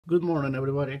Good morning,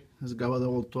 everybody. It's Gaba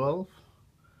Double 12.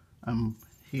 I'm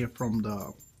here from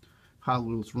the Hot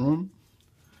Wheels room.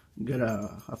 Got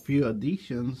a few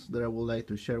additions that I would like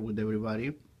to share with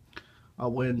everybody. I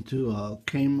went to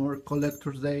Kmart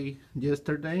Collector's Day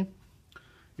yesterday.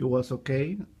 It was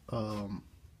okay.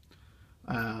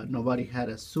 Nobody had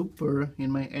a super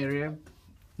in my area.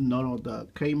 None of the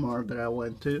Kmart that I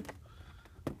went to.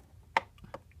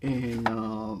 And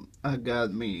I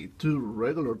got me two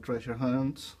regular treasure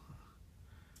hunts.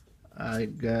 I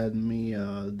got me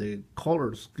the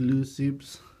color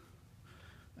exclusives.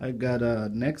 I got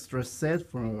an extra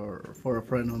set for a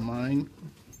friend of mine.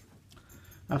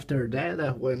 After that,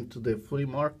 I went to the flea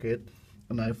market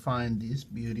and I find this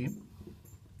beauty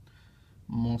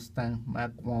Mustang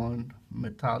Mach 1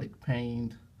 metallic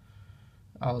paint.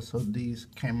 Also, these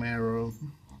Camaro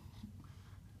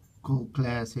Cool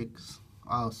Classics,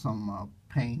 awesome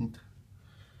paint.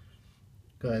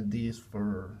 Got these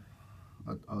for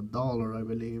a dollar, I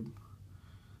believe.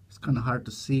 It's kind of hard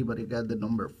to see, but it got the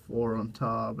number 4 on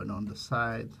top and on the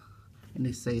side, and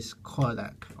it says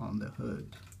Kodak on the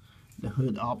hood. The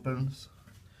hood opens.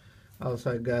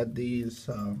 Also, I got these.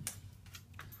 I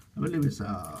believe it's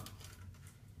a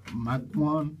Mach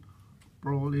 1,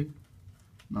 probably.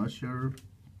 Not sure.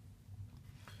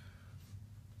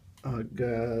 I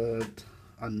got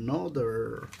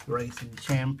another Racing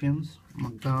Champions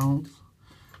McDonald's.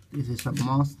 This is a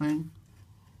Mustang.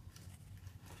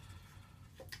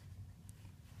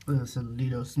 There's a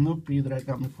little Snoopy that I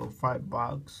got me for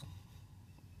 $5.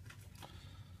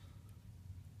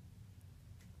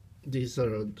 These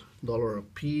are $1 a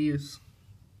piece.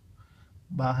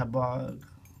 Baja Bug,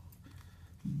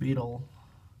 Beetle.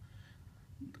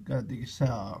 Got this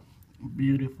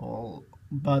beautiful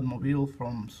Batmobile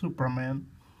from Superman.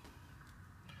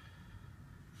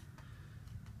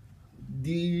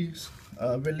 These,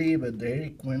 I believe, a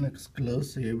Dairy Queen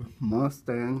exclusive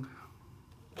Mustang.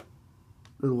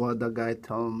 Is what the guy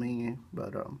told me,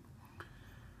 but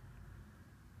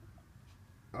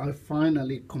I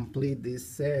finally complete this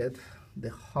set,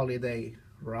 the holiday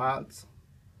rods.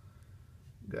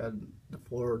 Got the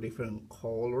 4 different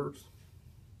colors: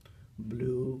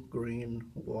 blue, green,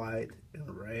 white, and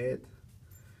red.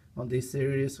 On this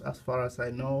series, as far as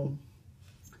I know,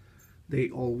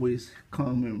 they always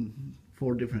come in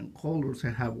 4 different colors. I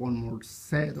have one more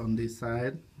set on this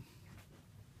side.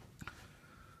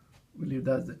 I believe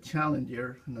that's the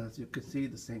Challenger, and as you can see,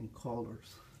 the same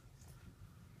colors: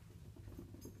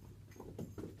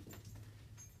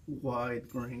 white,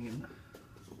 green,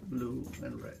 blue,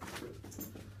 and red.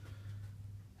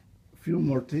 A few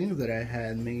more things that I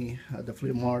had me at the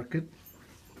flea market.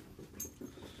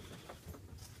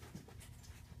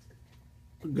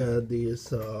 Got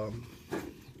this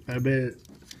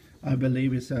I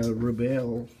believe it's a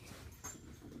Rebel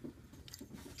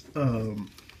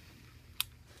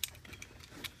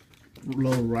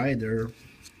low rider.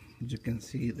 As you can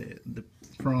see, the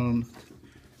front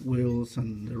wheels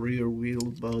and the rear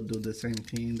wheels both do the same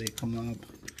thing. They come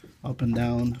up and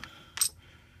down.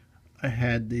 I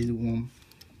had this one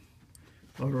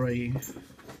already.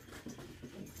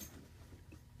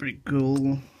 Pretty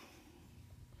cool.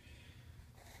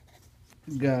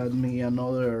 Got me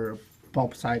another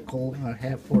Pop Cycle. I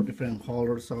have 4 different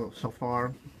colors so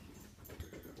far.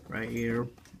 Right here: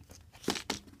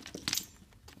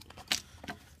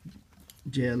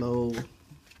 yellow,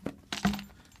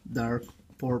 dark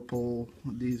purple,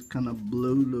 these kind of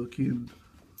blue looking,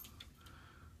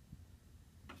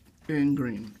 and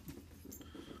green.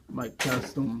 My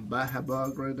custom Baja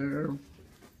Bug right there.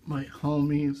 My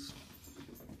homies.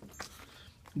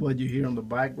 What you hear on the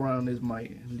background is my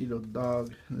little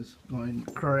dog is going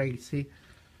crazy.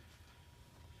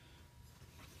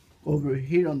 Over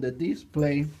here on the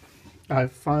display, I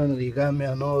finally got me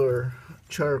another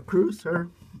Char Cruiser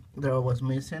that I was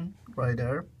missing right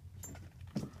there.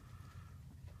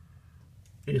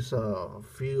 It's a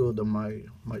few of my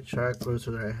Char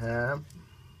Cruiser that I have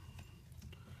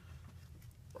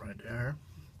right there.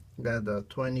 Got the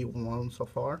 21 so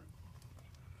far.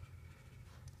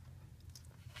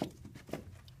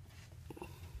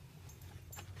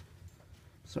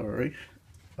 Sorry,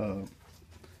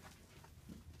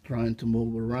 trying to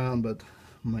move around, but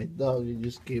my dog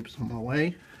just keeps on my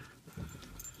way.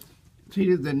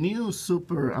 Here is the new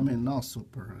super, I mean not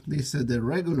super, this is the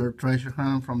regular treasure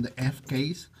hunt from the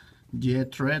F-Case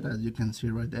Jet Thread, as you can see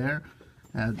right there.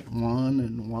 Had one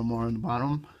and one more on the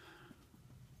bottom.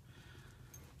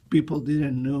 People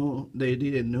didn't know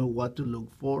what to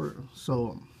look for,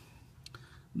 so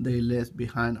they left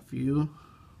behind a few.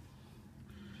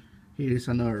 Here is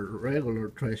another regular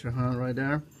treasure hunt right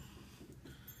there.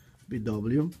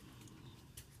 BW.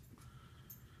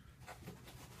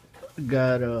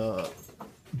 Got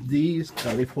these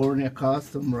California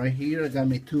Custom right here. I got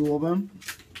me two of them.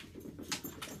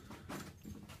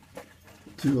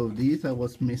 Two of these. I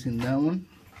was missing that one.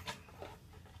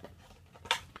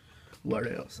 What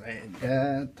else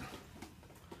I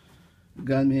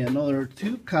got me another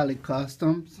two Cali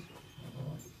Customs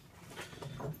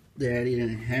that I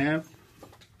didn't have.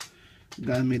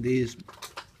 Got me this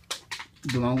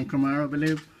blonde Camaro, I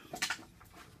believe.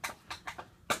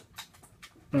 I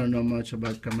don't know much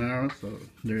about Camaro, so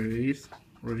there it is.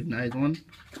 Really nice one.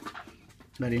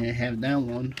 I didn't have that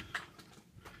one.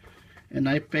 And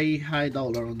I pay high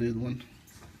dollar on this one.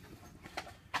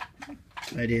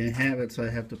 I didn't have it, so I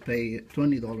have to pay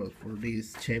 $20 for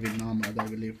this Chevy Nomad, I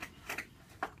believe.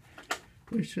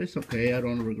 Which is okay, I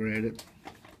don't regret it.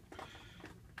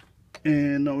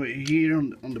 And over here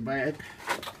on the back,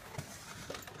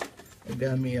 I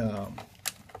got me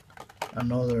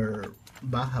another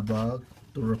Baja Bug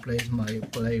to replace my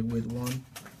plate with one.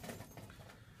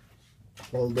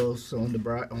 All those on the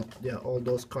back, yeah, all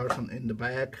those cars in the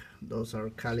back, those are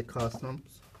Cali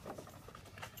Customs.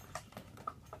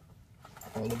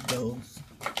 All of those.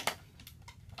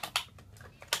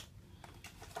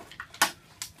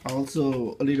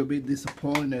 Also a little bit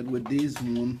disappointed with this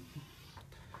one.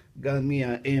 Got me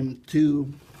a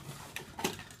M2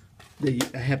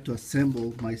 that I have to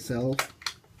assemble myself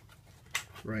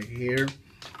right here.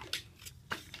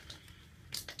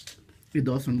 It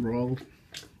doesn't roll.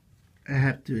 I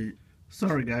have to,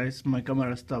 sorry guys, my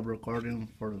camera stopped recording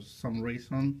for some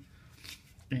reason.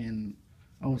 And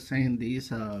I was saying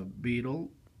this Beetle,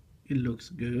 it looks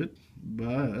good,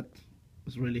 but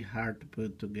it's really hard to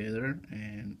put together,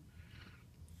 and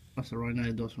as of right now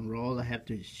it doesn't roll. I have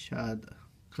to shut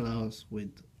close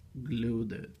with glue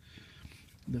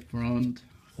the front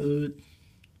hood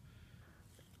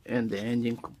and the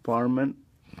engine compartment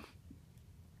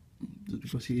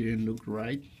because it didn't look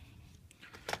right.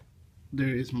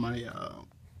 There is my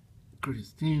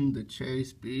Christine the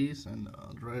Chase piece and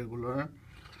regular.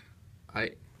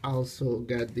 I also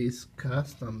got this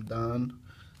custom done.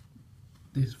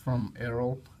 This from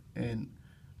Errol, and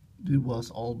it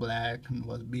was all black and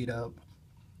was beat up.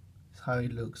 It's how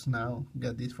it looks now.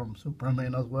 Got this from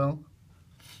Superman as well.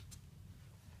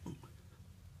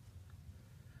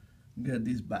 Got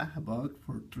this Baja Bug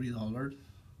for $3.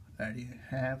 I didn't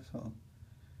have, so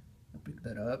I picked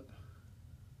that up.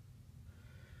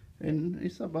 And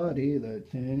it's about it, I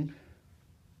think.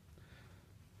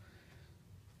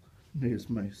 There's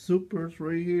my supers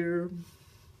right here.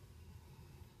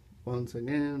 Once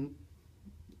again,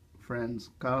 Friends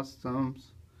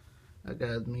Customs. I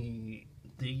got me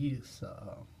these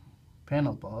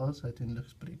panel balls. I think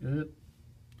looks pretty good.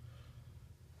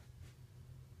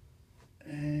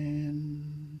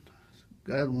 And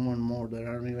got one more that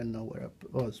I don't even know where I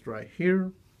put. Oh, it's right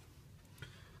here.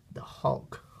 The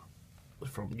Hulk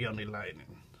from Johnny Lightning.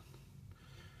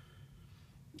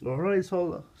 Alright,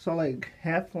 so I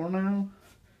have for now.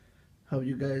 Hope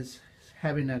you guys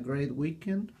having a great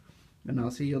weekend, and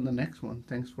I'll see you on the next one.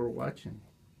 Thanks for watching.